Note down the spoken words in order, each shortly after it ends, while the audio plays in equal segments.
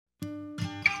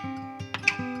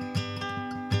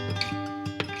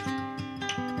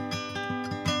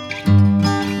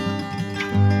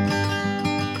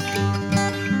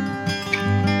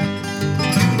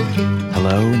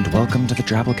Hello and welcome to the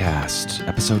Drabblecast,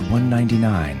 episode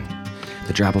 199.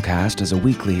 The Drabblecast is a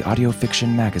weekly audio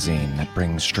fiction magazine that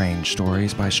brings strange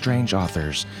stories by strange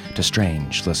authors to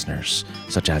strange listeners,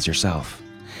 such as yourself.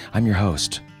 I'm your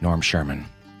host, Norm Sherman.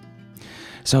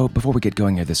 So, before we get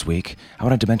going here this week, I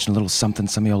wanted to mention a little something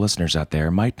some of you listeners out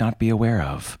there might not be aware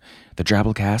of. The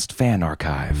Drabblecast Fan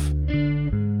Archive.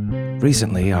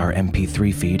 Recently, our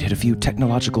MP3 feed hit a few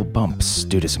technological bumps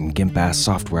due to some gimp-ass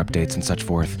software updates and such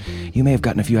forth. You may have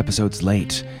gotten a few episodes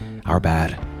late. Our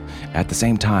bad. At the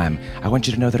same time, I want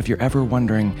you to know that if you're ever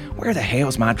wondering, where the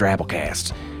hell's my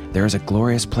Drabblecast? There is a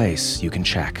glorious place you can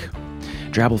check.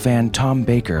 Drabble fan Tom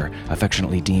Baker,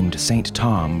 affectionately deemed Saint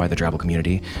Tom by the Drabble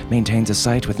community, maintains a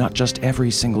site with not just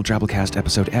every single Drabblecast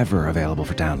episode ever available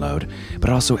for download, but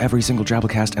also every single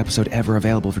Drabblecast episode ever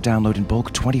available for download in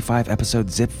bulk 25-episode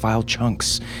zip file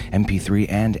chunks, MP3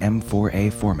 and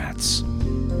M4A formats.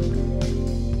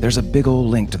 There's a big ol'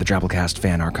 link to the Drabblecast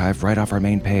fan archive right off our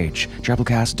main page,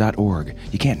 drabblecast.org.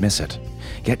 You can't miss it.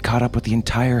 Get caught up with the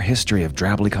entire history of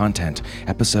Drabbly content,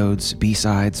 episodes,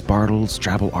 B-sides, Bartles,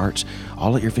 Drabble art,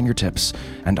 all at your fingertips,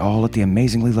 and all at the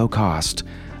amazingly low cost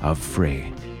of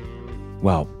free.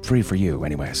 Well, free for you,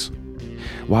 anyways.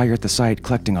 While you're at the site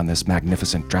collecting on this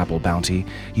magnificent Drabble bounty,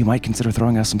 you might consider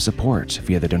throwing us some support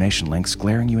via the donation links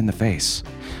glaring you in the face.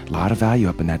 A lot of value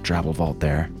up in that Drabble vault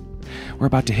there. We're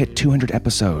about to hit 200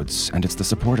 episodes, and it's the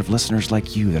support of listeners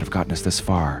like you that have gotten us this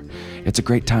far. It's a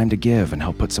great time to give and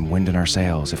help put some wind in our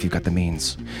sails if you've got the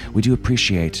means. We do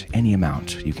appreciate any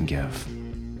amount you can give.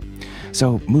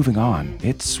 So, moving on,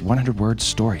 it's 100 Words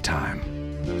story time.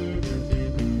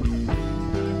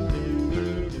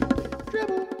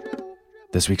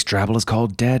 This week's Drabble is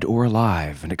called Dead or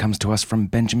Alive, and it comes to us from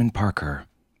Benjamin Parker.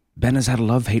 Ben has had a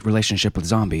love-hate relationship with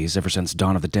zombies ever since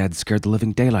Dawn of the Dead scared the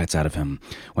living daylights out of him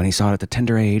when he saw it at the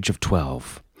tender age of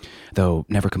 12. Though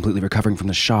never completely recovering from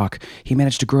the shock, he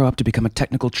managed to grow up to become a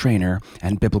technical trainer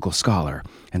and biblical scholar,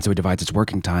 and so he divides his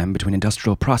working time between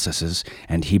industrial processes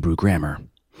and Hebrew grammar.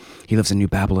 He lives in New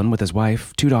Babylon with his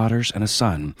wife, 2 daughters, and a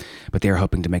son, but they are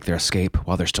hoping to make their escape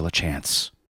while there's still a chance.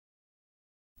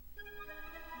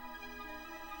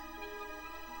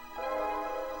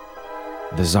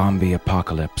 The zombie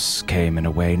apocalypse came in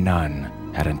a way none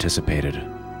had anticipated.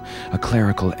 A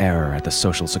clerical error at the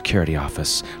Social Security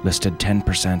office listed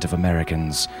 10% of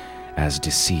Americans as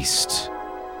deceased.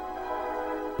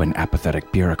 When apathetic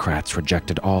bureaucrats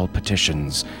rejected all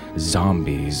petitions,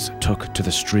 zombies took to the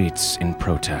streets in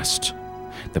protest.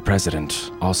 The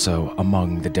president, also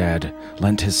among the dead,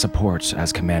 lent his support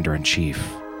as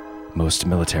commander-in-chief. Most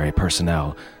military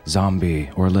personnel, zombie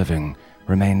or living,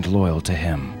 remained loyal to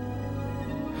him.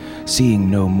 Seeing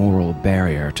no moral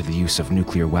barrier to the use of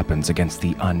nuclear weapons against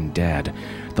the undead,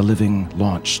 the living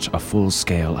launched a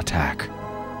full-scale attack.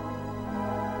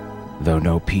 Though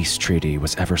no peace treaty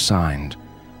was ever signed,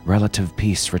 relative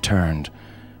peace returned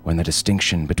when the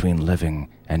distinction between living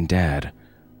and dead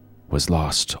was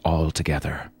lost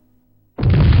altogether.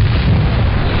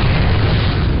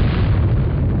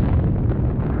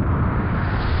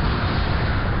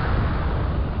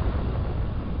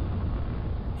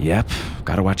 Yep,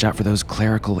 gotta watch out for those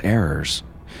clerical errors.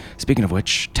 Speaking of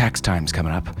which, tax time's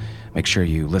coming up. Make sure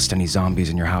you list any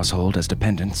zombies in your household as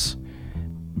dependents.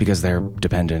 Because they're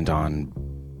dependent on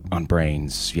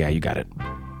brains. Yeah, you got it.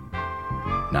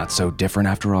 Not so different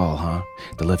after all, huh?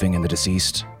 The living and the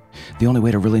deceased. The only way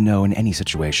to really know in any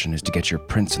situation is to get your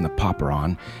prince and the pauper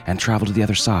on and travel to the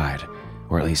other side.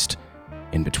 Or at least,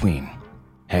 in between.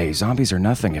 Hey, zombies are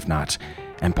nothing if not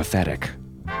empathetic.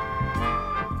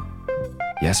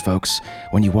 Yes, folks,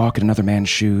 when you walk in another man's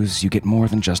shoes, you get more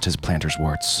than just his planter's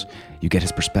warts. You get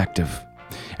his perspective.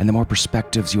 And the more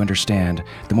perspectives you understand,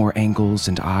 the more angles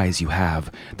and eyes you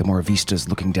have, the more vistas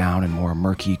looking down and more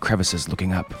murky crevices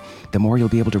looking up, the more you'll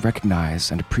be able to recognize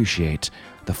and appreciate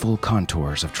the full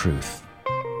contours of truth.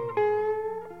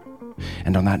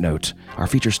 And on that note, our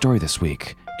feature story this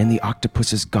week, In the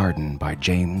Octopus's Garden by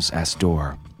James S.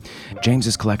 Dorr.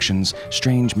 James's collections,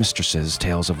 Strange Mistresses,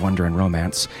 Tales of Wonder and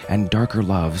Romance, and Darker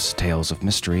Loves, Tales of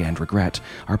Mystery and Regret,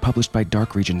 are published by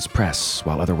Dark Regions Press,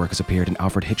 while other work has appeared in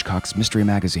Alfred Hitchcock's mystery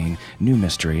magazine, New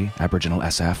Mystery, Aboriginal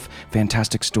SF,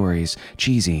 Fantastic Stories,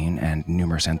 Cheezine, and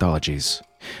numerous anthologies.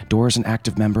 Dorr is an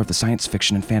active member of the Science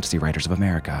Fiction and Fantasy Writers of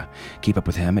America. Keep up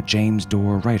with him at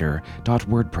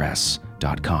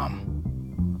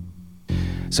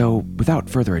jamesdorrwriter.wordpress.com. So,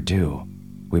 without further ado,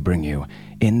 we bring you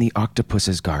In the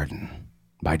Octopus's Garden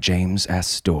by James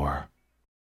S. Dorr.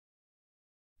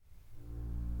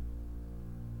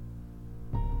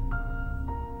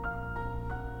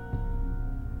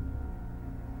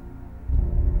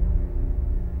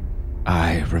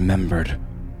 I remembered.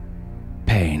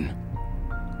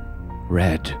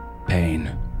 red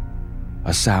pain.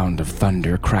 A sound of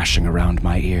thunder crashing around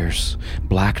my ears,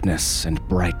 blackness and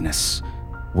brightness,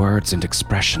 words and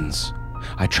expressions.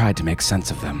 I tried to make sense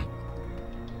of them.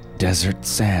 Desert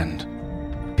sand,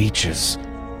 beaches,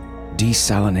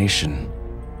 desalination,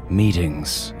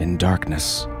 meetings in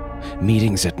darkness,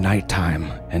 meetings at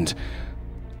nighttime, and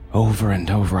over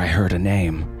I heard a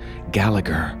name,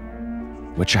 Gallagher,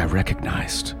 which I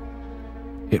recognized.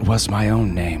 It was my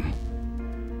own name.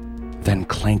 Then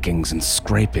clankings and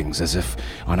scrapings as if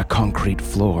on a concrete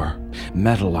floor,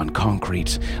 metal on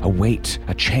concrete, a weight,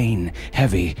 a chain,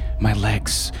 heavy, my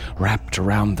legs wrapped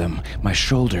around them, my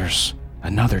shoulders,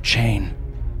 another chain.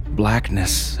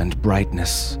 Blackness and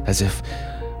brightness as if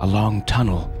a long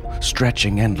tunnel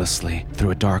stretching endlessly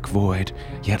through a dark void,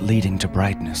 yet leading to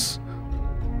brightness.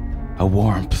 A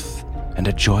warmth and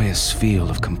a joyous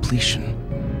feel of completion.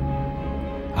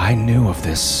 I knew of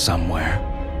this somewhere,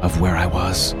 of where I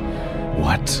was,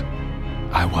 what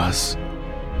I was.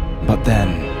 But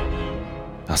then,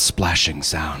 a splashing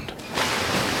sound.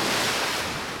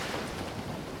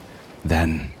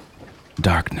 Then,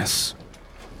 darkness.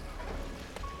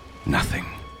 Nothing.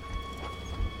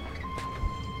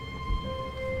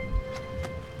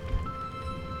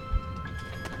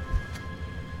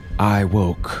 I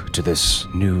woke to this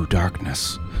new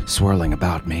darkness swirling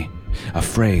about me, a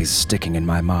phrase sticking in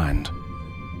my mind.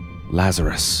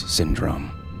 Lazarus Syndrome.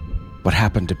 What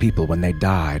happened to people when they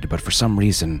died, but for some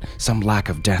reason, some lack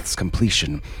of death's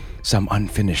completion, some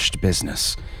unfinished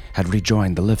business, had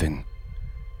rejoined the living.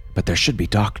 But there should be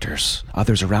doctors,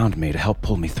 others around me to help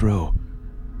pull me through.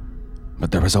 But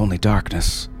there was only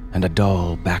darkness and a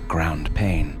dull background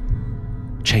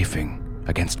pain, chafing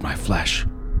against my flesh.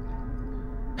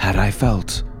 Had I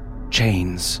felt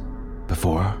chains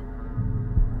before?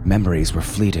 Memories were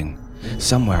fleeting.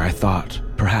 Somewhere I thought,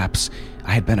 perhaps,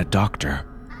 I had been a doctor,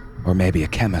 or maybe a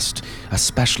chemist, a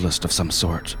specialist of some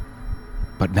sort.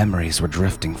 But memories were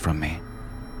drifting from me.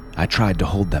 I tried to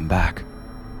hold them back.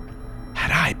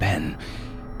 Had I been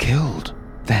killed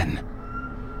then?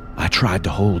 I tried to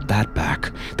hold that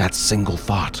back, that single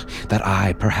thought, that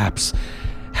I, perhaps,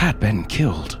 had been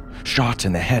killed. Shot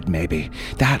in the head, maybe.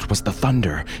 That was the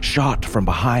thunder, shot from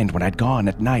behind when I'd gone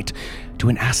at night to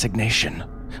an assignation,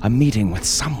 a meeting with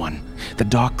someone, the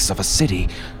docks of a city,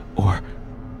 or,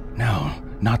 no,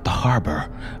 not the harbor,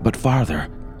 but farther,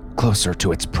 closer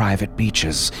to its private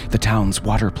beaches, the town's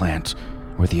water plant,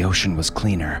 where the ocean was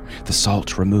cleaner, the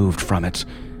salt removed from it,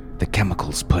 the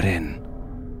chemicals put in.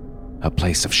 A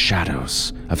place of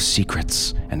shadows, of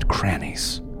secrets and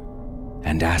crannies,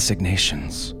 and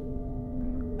assignations.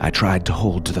 I tried to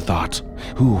hold to the thought,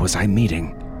 who was I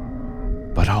meeting?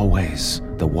 But always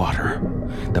the water,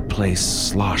 the place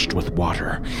sloshed with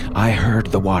water. I heard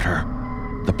the water,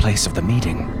 the place of the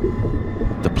meeting,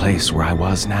 the place where I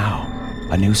was now,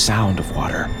 a new sound of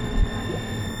water.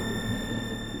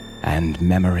 And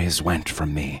memories went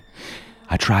from me.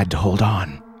 I tried to hold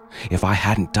on. If I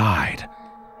hadn't died,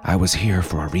 I was here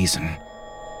for a reason.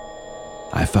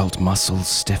 I felt muscles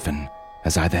stiffen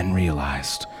as I then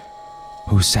realized,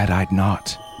 who said I'd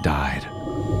not died?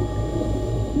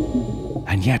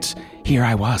 And yet, here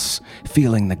I was,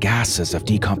 feeling the gases of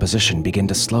decomposition begin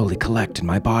to slowly collect in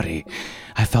my body.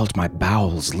 I felt my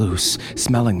bowels loose,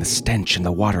 smelling the stench in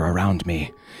the water around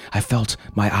me. I felt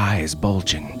my eyes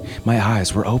bulging. My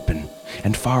eyes were open,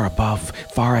 and far above,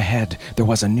 far ahead, there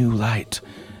was a new light,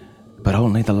 but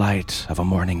only the light of a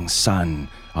morning sun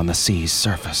on the sea's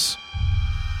surface.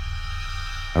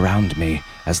 Around me,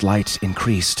 as light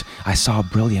increased, I saw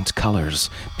brilliant colors,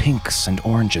 pinks and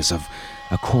oranges of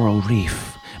a coral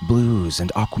reef, blues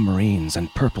and aquamarines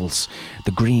and purples,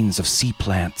 the greens of sea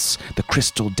plants, the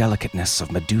crystal delicateness of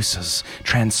medusas,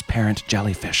 transparent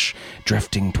jellyfish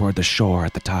drifting toward the shore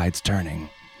at the tide's turning.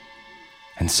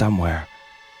 And somewhere,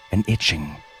 an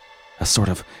itching, a sort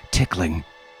of tickling.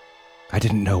 I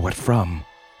didn't know what from,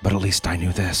 but at least I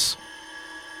knew this,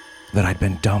 that I'd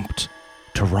been dumped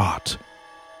to rot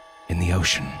in the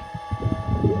ocean.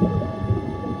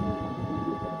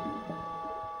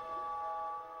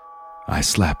 I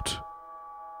slept.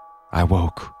 I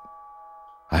woke.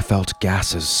 I felt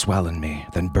gases swell in me,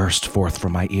 then burst forth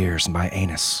from my ears and my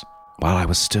anus, while I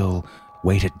was still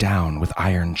weighted down with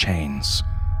iron chains.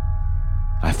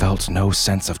 I felt no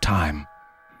sense of time.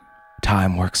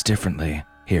 Time works differently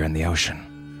here in the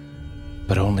ocean,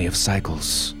 but only of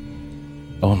cycles,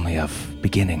 only of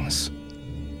beginnings.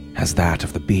 As that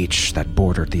of the beach that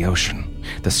bordered the ocean,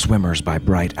 the swimmers by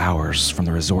bright hours from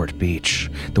the resort beach,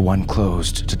 the one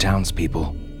closed to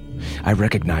townspeople. I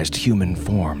recognized human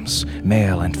forms,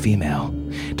 male and female.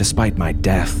 Despite my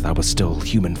death, I was still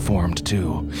human-formed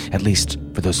too, at least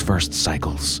for those first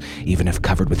cycles, even if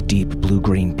covered with deep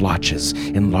blue-green blotches,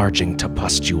 enlarging to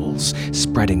pustules,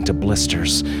 spreading to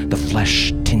blisters, the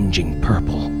flesh tinging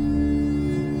purple.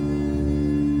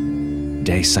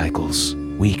 Day cycles,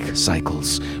 week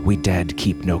cycles, we dead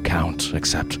keep no count,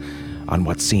 except on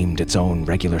what seemed its own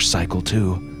regular cycle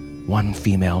too, one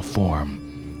female form,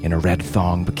 in a red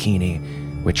thong bikini,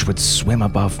 which would swim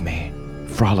above me,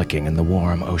 frolicking in the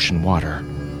warm ocean water.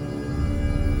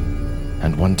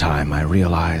 And one time I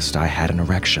realized I had an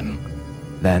erection,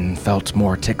 then felt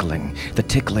more tickling, the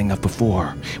tickling of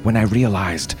before, when I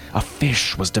realized a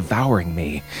fish was devouring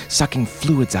me, sucking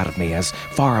fluids out of me as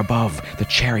far above the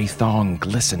cherry thong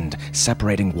glistened,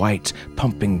 separating white,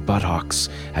 pumping buttocks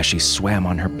as she swam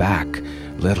on her back,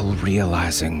 little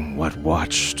realizing what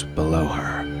watched below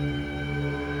her.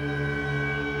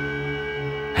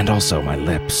 And also my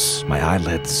lips, my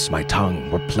eyelids, my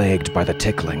tongue were plagued by the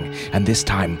tickling, and this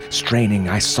time, straining,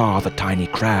 I saw the tiny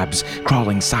crabs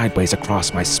crawling sideways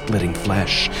across my splitting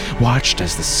flesh, watched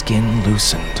as the skin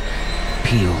loosened,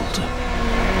 peeled.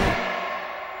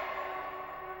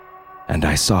 And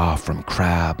I saw from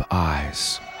crab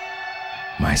eyes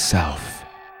myself,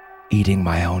 eating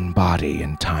my own body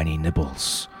in tiny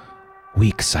nibbles,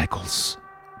 week cycles,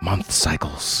 month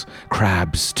cycles,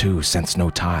 crabs too sense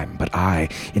no time, but I,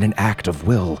 in an act of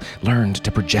will, learned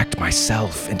to project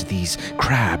myself into these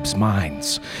crabs'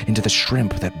 minds, into the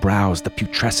shrimp that browsed the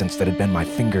putrescence that had been my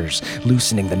fingers,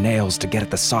 loosening the nails to get at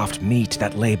the soft meat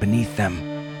that lay beneath them.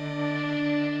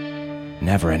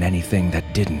 Never in anything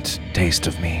that didn't taste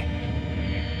of me,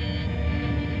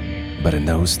 but in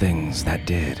those things that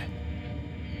did.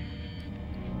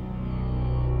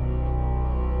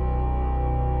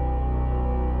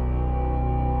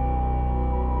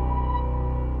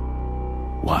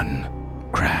 One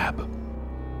crab.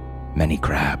 Many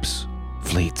crabs.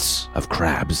 Fleets of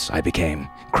crabs I became.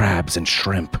 Crabs and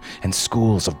shrimp and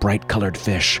schools of bright-colored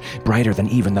fish, brighter than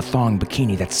even the thong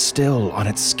bikini that still, on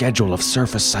its schedule of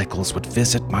surface cycles, would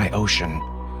visit my ocean.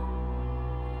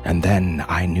 And then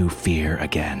I knew fear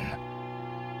again.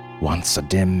 Once a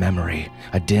dim memory,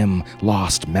 a dim,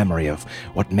 lost memory of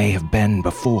what may have been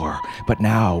before, but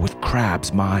now with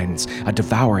crabs' minds, a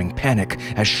devouring panic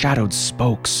as shadowed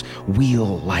spokes,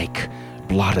 wheel-like,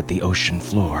 blotted the ocean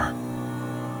floor.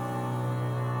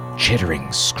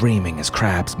 Chittering, screaming as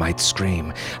crabs might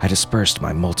scream, I dispersed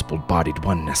my multiple-bodied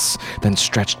oneness, then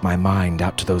stretched my mind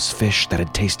out to those fish that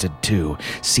had tasted too,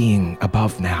 seeing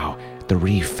above now the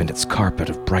reef and its carpet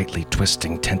of brightly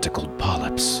twisting tentacled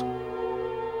polyps.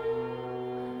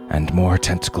 And more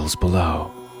tentacles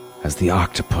below, as the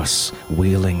octopus,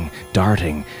 wheeling,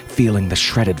 darting, feeling the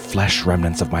shredded flesh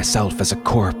remnants of myself as a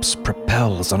corpse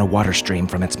propels on a water stream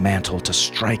from its mantle to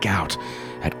strike out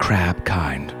at crab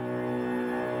kind.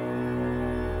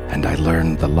 And I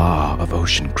learned the law of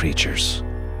ocean creatures,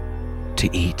 to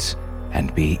eat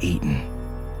and be eaten,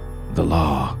 the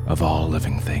law of all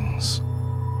living things.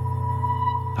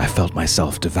 I felt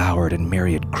myself devoured in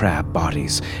myriad crab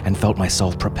bodies and felt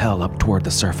myself propel up toward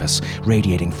the surface,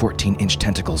 radiating 14-inch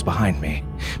tentacles behind me.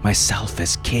 Myself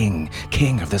as king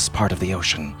of this part of the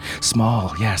ocean.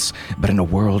 Small, yes, but in a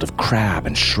world of crab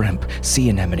and shrimp, sea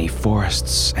anemone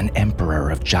forests, an emperor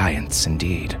of giants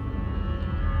indeed.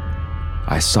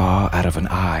 I saw out of an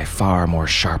eye far more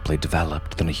sharply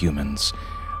developed than a human's,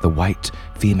 the white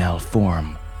female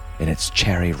form in its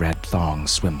cherry red thong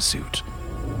swimsuit.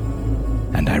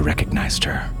 And I recognized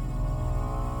her.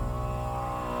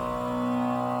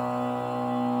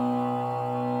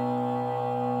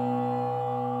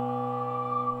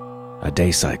 A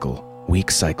day cycle, week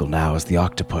cycle now as the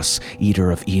octopus, eater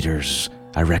of eaters,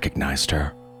 I recognized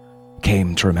her.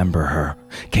 Came to remember her,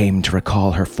 came to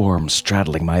recall her form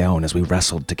straddling my own as we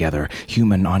wrestled together,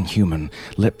 human on human,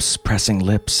 lips pressing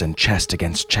lips and chest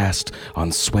against chest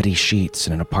on sweaty sheets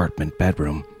in an apartment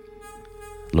bedroom.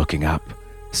 Looking up,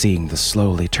 seeing the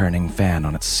slowly turning fan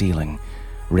on its ceiling,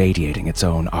 radiating its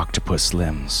own octopus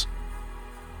limbs.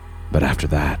 But after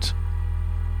that,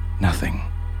 nothing.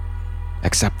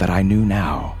 Except that I knew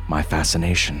now my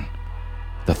fascination.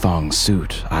 The thong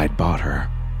suit I'd bought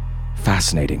her.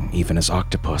 Fascinating even as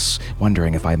octopus,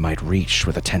 wondering if I might reach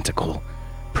with a tentacle,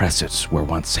 press it where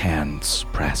once hands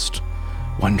pressed.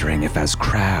 Wondering if as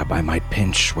crab I might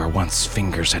pinch where once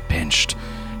fingers had pinched,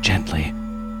 gently,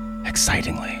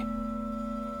 excitingly.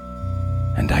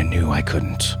 And I knew I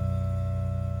couldn't.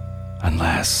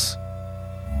 Unless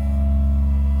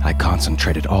I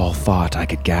concentrated all thought I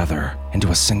could gather into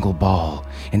a single ball,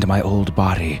 into my old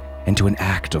body, into an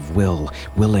act of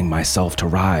willing myself to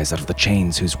rise out of the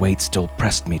chains whose weight still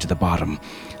pressed me to the bottom.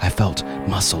 I felt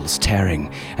muscles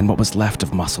tearing, and what was left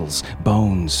of muscles,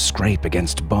 bones scrape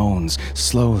against bones,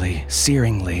 slowly,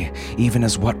 searingly, even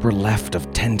as what were left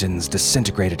of tendons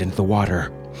disintegrated into the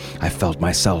water. I felt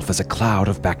myself as a cloud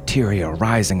of bacteria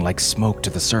rising like smoke to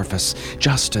the surface,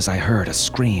 just as I heard a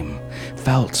scream,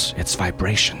 felt its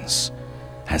vibrations,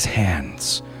 as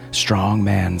hands, strong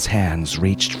man's hands,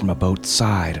 reached from a boat's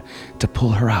side to pull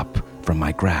her up from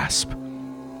my grasp.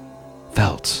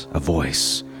 Felt a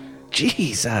voice.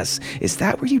 "Jesus, is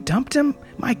that where you dumped him?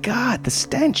 My God, the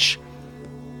stench!"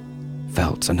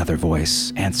 Felt another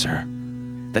voice answer.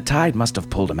 "The tide must have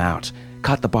pulled him out,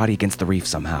 caught the body against the reef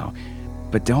somehow.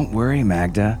 But don't worry,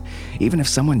 Magda. Even if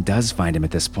someone does find him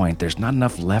at this point, there's not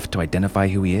enough left to identify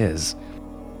who he is."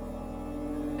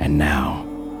 And now,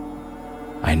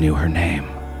 I knew her name.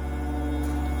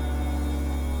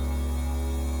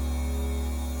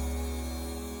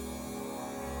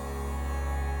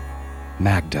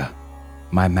 Magda,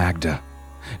 my Magda,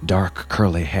 dark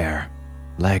curly hair,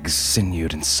 legs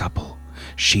sinewed and supple,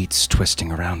 sheets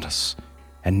twisting around us.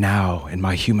 And now, in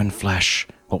my human flesh,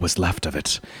 what was left of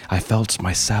it, I felt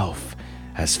myself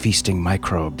as feasting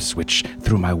microbes which,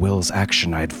 through my will's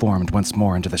action, I had formed once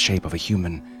more into the shape of a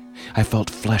human. I felt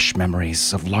flesh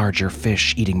memories of larger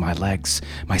fish eating my legs,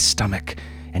 my stomach,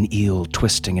 an eel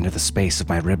twisting into the space of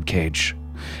my rib cage.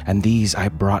 And these I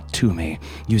brought to me,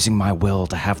 using my will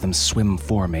to have them swim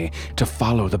for me, to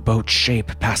follow the boat's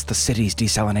shape past the city's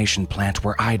desalination plant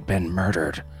where I'd been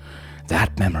murdered.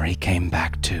 That memory came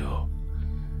back too.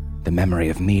 The memory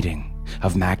of meeting,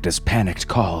 of Magda's panicked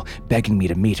call, begging me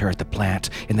to meet her at the plant,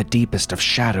 in the deepest of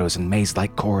shadows and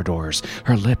maze-like corridors,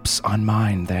 her lips on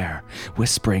mine there,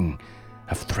 whispering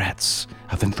of threats,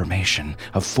 of information,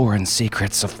 of foreign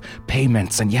secrets, of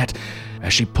payments, and yet,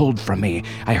 as she pulled from me,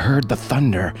 I heard the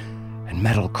thunder, and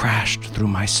metal crashed through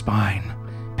my spine.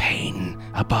 Pain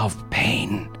above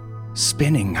pain.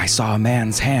 Spinning, I saw a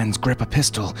man's hands grip a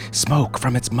pistol, smoke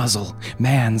from its muzzle,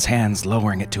 man's hands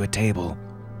lowering it to a table,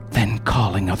 then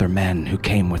calling other men who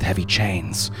came with heavy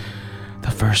chains.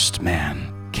 The first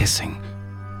man kissing,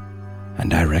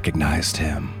 and I recognized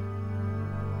him.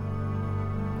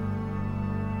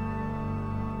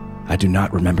 I do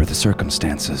not remember the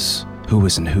circumstances, who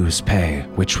was in whose pay,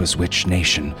 which was which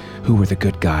nation, who were the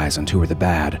good guys and who were the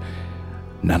bad.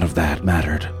 None of that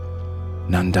mattered.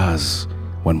 None does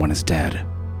when one is dead.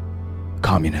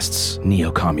 Communists,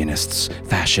 neo-communists,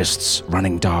 fascists,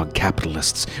 running dog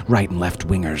capitalists, right and left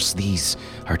wingers, these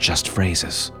are just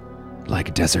phrases.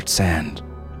 Like desert sand,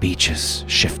 beaches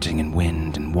shifting in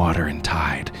wind and water and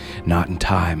tide, not in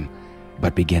time,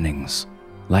 but beginnings.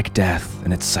 Like death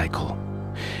and its cycle.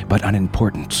 But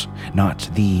unimportant, not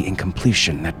the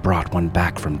incompletion that brought one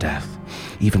back from death,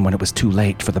 even when it was too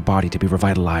late for the body to be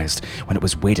revitalized, when it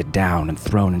was weighted down and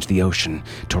thrown into the ocean,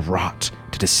 to rot,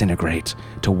 to disintegrate,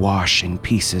 to wash in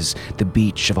pieces the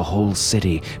beach of a whole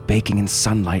city, baking in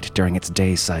sunlight during its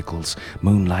day cycles,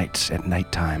 moonlight at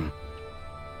nighttime.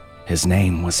 His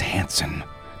name was Hansen,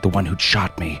 the one who'd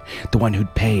shot me, the one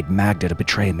who'd paid Magda to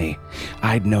betray me.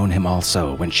 I'd known him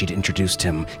also when she'd introduced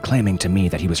him, claiming to me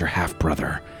that he was her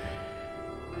half-brother.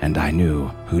 And I knew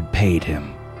who'd paid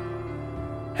him.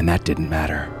 And that didn't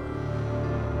matter.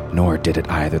 Nor did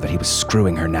it either that he was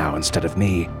screwing her now instead of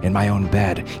me, in my own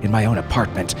bed, in my own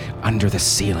apartment, under the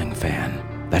ceiling fan,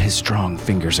 that his strong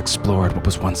fingers explored what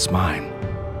was once mine.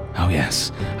 Oh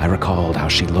yes, I recalled how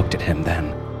she looked at him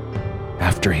then,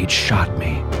 after he'd shot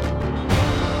me.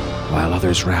 While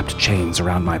others wrapped chains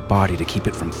around my body to keep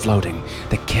it from floating,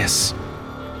 the kiss,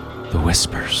 the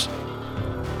whispers.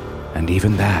 And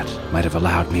even that might have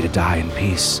allowed me to die in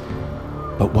peace.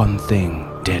 But one thing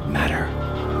did matter.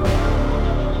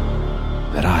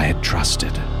 That I had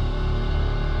trusted.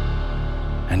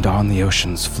 And on the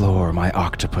ocean's floor, my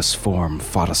octopus form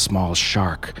fought a small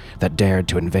shark that dared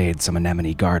to invade some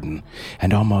anemone garden,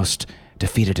 and almost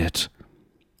defeated it.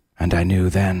 And I knew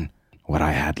then what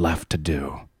I had left to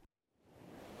do.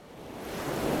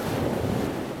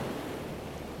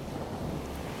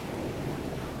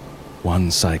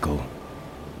 One cycle,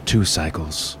 2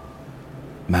 cycles.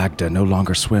 Magda no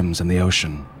longer swims in the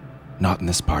ocean, not in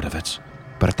this part of it,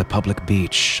 but at the public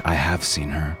beach I have seen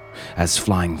her. As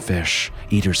flying fish,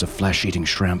 eaters of flesh-eating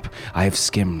shrimp, I have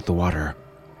skimmed the water.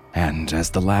 And as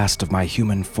the last of my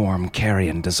human form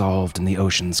carrion dissolved in the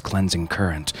ocean's cleansing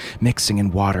current, mixing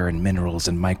in water and minerals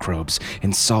and microbes,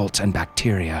 in salt and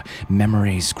bacteria,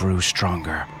 memories grew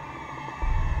stronger.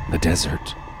 The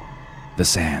desert, the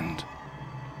sand,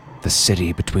 the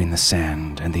city between the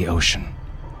sand and the ocean,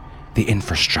 The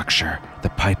infrastructure, the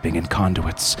piping and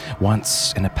conduits,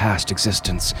 once in a past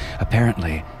existence,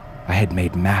 apparently I had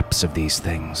made maps of these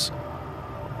things.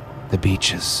 The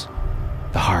beaches,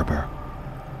 the harbor,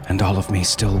 and all of me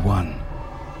still one.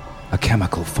 A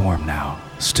chemical form now,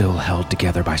 still held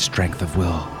together by strength of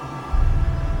will.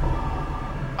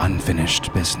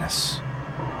 Unfinished business.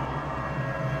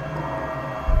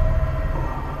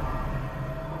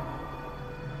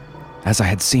 As I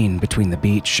had seen between the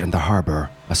beach and the harbor,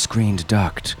 a screened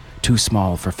duct, too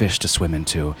small for fish to swim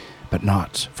into, but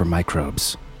not for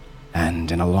microbes.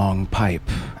 And in a long pipe,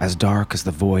 as dark as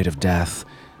the void of death,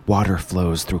 water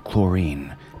flows through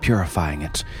chlorine, purifying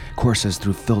it, courses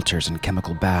through filters and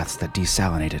chemical baths that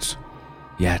desalinate it.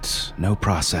 Yet, no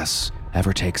process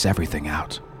ever takes everything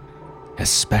out.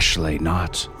 Especially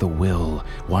not the will,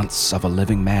 once of a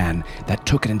living man, that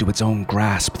took it into its own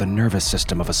grasp the nervous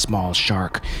system of a small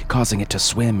shark, causing it to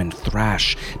swim and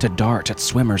thrash, to dart at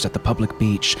swimmers at the public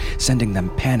beach, sending them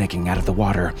panicking out of the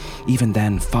water, even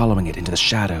then following it into the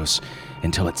shadows,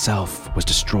 until itself was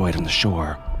destroyed on the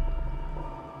shore.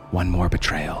 One more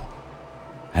betrayal.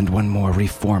 And one more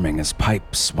reforming as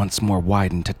pipes once more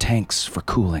widened to tanks for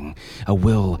cooling, a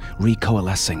will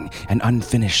recoalescing, an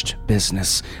unfinished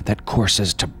business that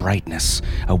courses to brightness,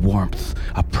 a warmth,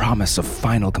 a promise of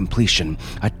final completion,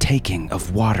 a taking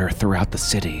of water throughout the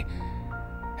city.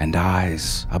 And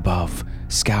eyes above,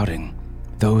 scouting,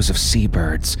 those of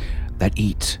seabirds that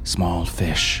eat small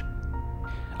fish.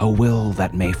 A will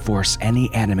that may force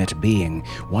any animate being,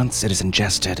 once it is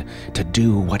ingested, to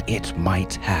do what it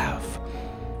might have.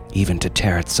 Even to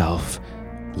tear itself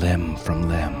limb from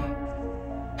limb,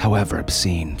 however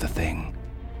obscene the thing.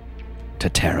 To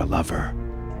tear a lover,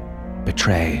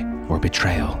 betray or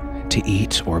betrayal, to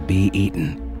eat or be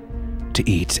eaten, to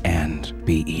eat and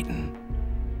be eaten.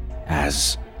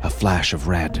 As a flash of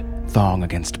red, thong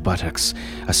against buttocks,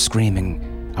 a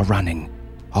screaming, a running,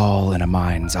 all in a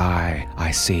mind's eye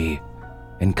I see,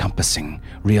 encompassing,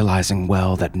 realizing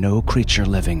well that no creature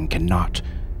living cannot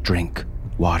drink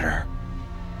water.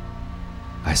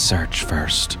 I search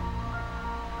first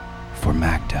for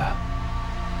Magda.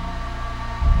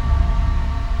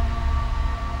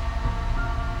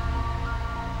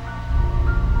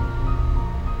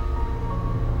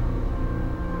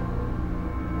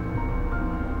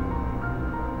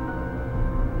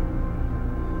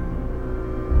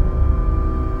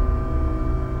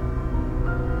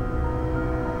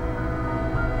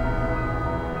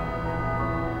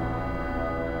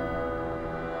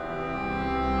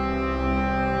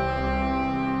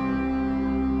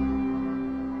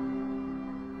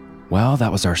 Well,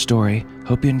 that was our story.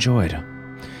 Hope you enjoyed.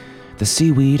 The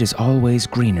seaweed is always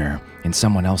greener in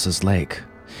someone else's lake.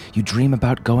 You dream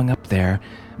about going up there,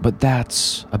 but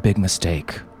that's a big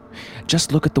mistake.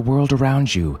 Just look at the world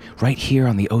around you, right here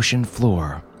on the ocean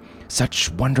floor. Such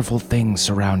wonderful things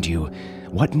surround you.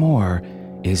 What more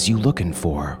is you looking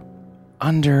for?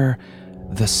 Under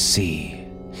the sea.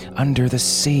 Under the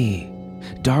sea.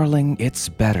 Darling, it's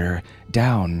better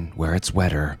down where it's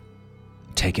wetter.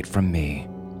 Take it from me.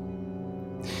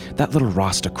 That little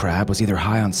Rasta crab was either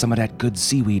high on some of that good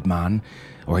seaweed, man,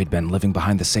 or he'd been living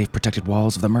behind the safe protected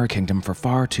walls of the Mer Kingdom for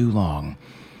far too long.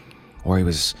 Or he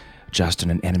was just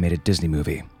in an animated Disney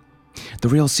movie. The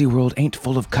real SeaWorld ain't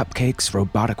full of cupcakes,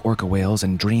 robotic orca whales,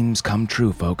 and dreams come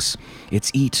true, folks. It's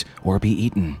eat or be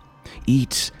eaten.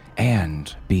 Eat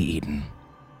and be eaten.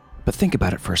 But think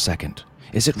about it for a second.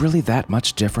 Is it really that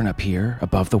much different up here,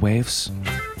 above the waves?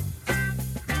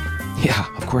 Yeah,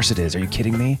 of course it is. Are you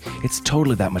kidding me? It's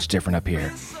totally that much different up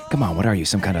here. Come on, what are you,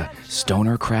 some kind of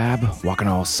stoner crab? Walking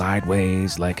all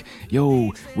sideways like,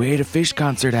 yo, where the fish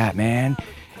concert at, man?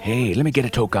 Hey, let me get a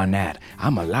toke on that.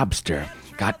 I'm a lobster.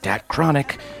 Got that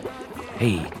chronic.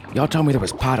 Hey, y'all told me there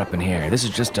was pot up in here. This is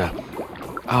just a...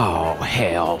 Oh,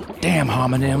 hell. Damn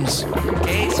homonyms.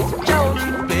 Case Joe,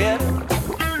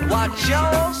 better watch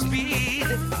your speed.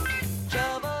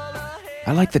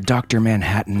 I like the Dr.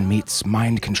 Manhattan meets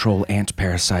mind control ant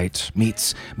parasite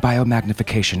meets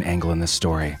biomagnification angle in this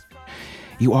story.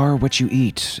 You are what you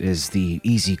eat is the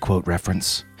easy quote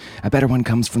reference. A better one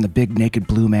comes from the big naked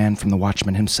blue man from The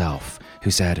Watchmen himself, who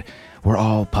said, "We're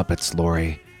all puppets,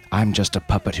 Lori. I'm just a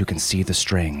puppet who can see the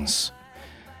strings."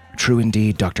 True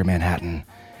indeed, Dr. Manhattan,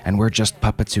 and we're just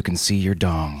puppets who can see your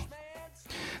dong.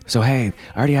 So hey,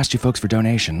 I already asked you folks for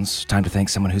donations. Time to thank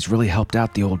someone who's really helped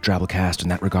out the old Drabblecast in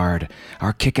that regard.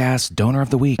 Our kick-ass donor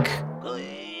of the week.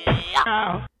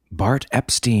 Bart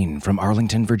Epstein from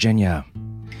Arlington, Virginia.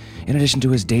 In addition to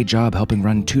his day job helping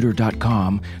run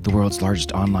Tutor.com, the world's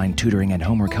largest online tutoring and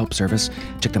homework help service,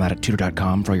 check them out at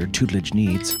Tutor.com for all your tutelage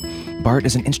needs, Bart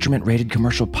is an instrument-rated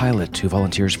commercial pilot who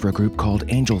volunteers for a group called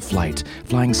Angel Flight,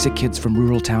 flying sick kids from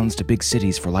rural towns to big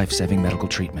cities for life-saving medical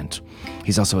treatment.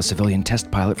 He's also a civilian test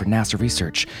pilot for NASA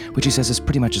research, which he says is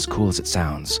pretty much as cool as it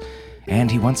sounds. And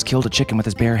he once killed a chicken with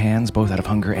his bare hands, both out of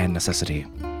hunger and necessity.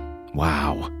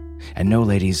 Wow. And no,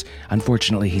 ladies,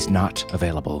 unfortunately he's not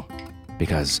available.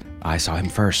 Because I saw him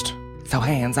first. So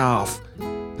hands off.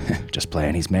 Just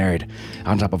playing, he's married.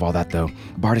 On top of all that, though,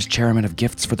 Bart is chairman of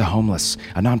Gifts for the Homeless,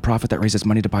 a nonprofit that raises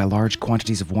money to buy large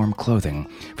quantities of warm clothing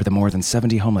for the more than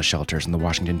 70 homeless shelters in the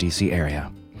Washington, D.C.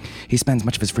 area. He spends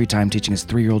much of his free time teaching his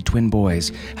 3-year-old twin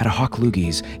boys how to hawk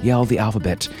loogies, yell the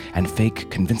alphabet, and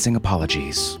fake convincing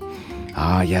apologies.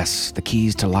 Ah, yes, the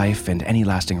keys to life and any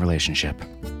lasting relationship.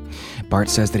 Bart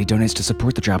says that he donates to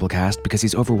support the Drabblecast because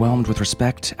he's overwhelmed with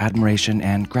respect, admiration,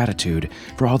 and gratitude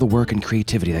for all the work and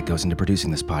creativity that goes into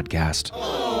producing this podcast.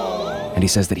 And he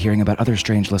says that hearing about other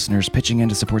strange listeners pitching in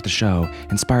to support the show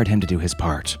inspired him to do his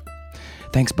part.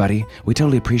 Thanks, buddy. We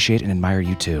totally appreciate and admire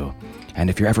you too. And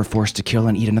if you're ever forced to kill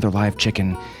and eat another live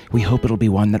chicken, we hope it'll be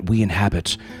one that we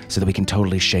inhabit so that we can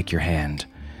totally shake your hand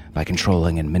by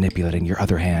controlling and manipulating your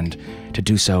other hand to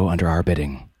do so under our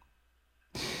bidding.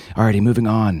 Alrighty, moving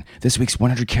on. This week's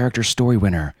 100-character story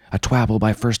winner, a twabble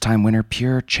by first-time winner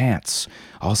Pure Chance,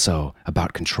 also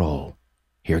about control.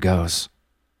 Here goes.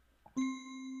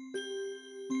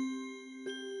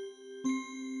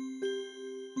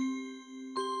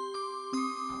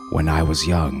 When I was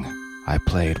young, I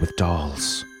played with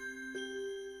dolls.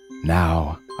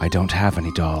 Now, I don't have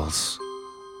any dolls,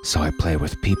 so I play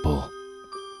with people.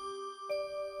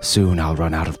 Soon I'll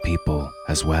run out of people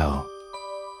as well.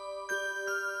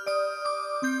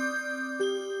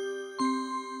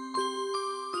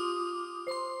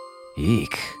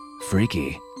 Eek.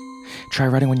 Freaky. Try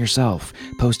writing one yourself.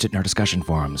 Post it in our discussion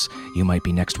forums. You might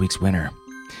be next week's winner.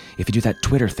 If you do that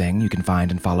Twitter thing, you can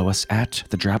find and follow us at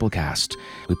the Drabblecast.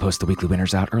 We post the weekly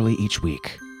winners out early each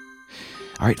week.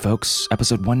 All right, folks,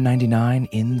 episode 199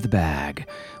 in the bag.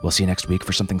 We'll see you next week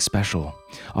for something special.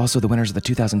 Also, the winners of the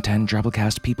 2010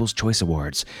 Drabblecast People's Choice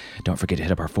Awards. Don't forget to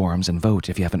hit up our forums and vote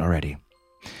if you haven't already.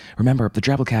 Remember, the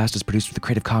Drabblecast is produced with the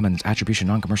Creative Commons Attribution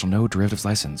Non-Commercial No Derivatives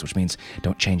License, which means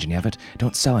don't change any of it,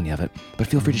 don't sell any of it, but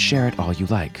feel free to share it all you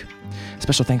like.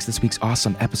 Special thanks to this week's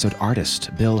awesome episode artist,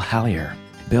 Bill Hallier.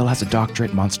 Bill has a doctorate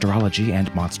in monsterology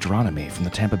and monsteronomy from the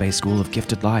Tampa Bay School of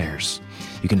Gifted Liars.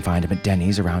 You can find him at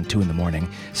Denny's around 2 in the morning,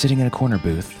 sitting in a corner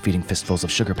booth, feeding fistfuls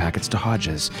of sugar packets to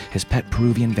Hodges, his pet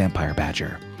Peruvian vampire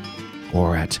badger.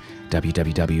 Or at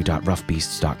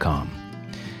www.roughbeasts.com.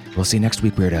 We'll see you next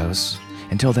week, weirdos.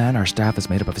 Until then, our staff is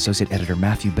made up of Associate Editor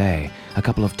Matthew Bay, a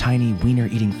couple of tiny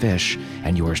wiener-eating fish,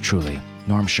 and yours truly,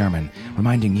 Norm Sherman,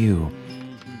 reminding you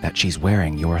that she's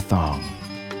wearing your thong.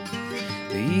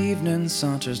 The evening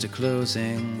saunters to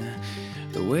closing.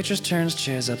 The waitress turns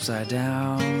chairs upside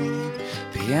down.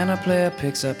 Piano player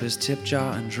picks up his tip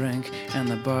jar and drink, and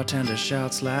the bartender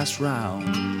shouts last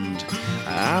round. An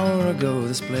hour ago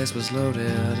this place was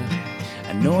loaded,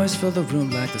 and noise filled the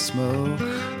room like the smoke.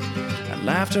 And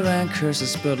laughter and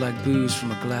curses spilled like booze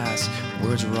from a glass.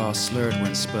 Words were all slurred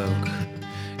when spoke.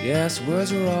 Yes,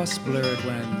 words were all blurred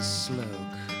when sloke.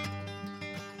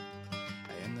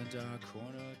 In the dark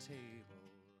corner table.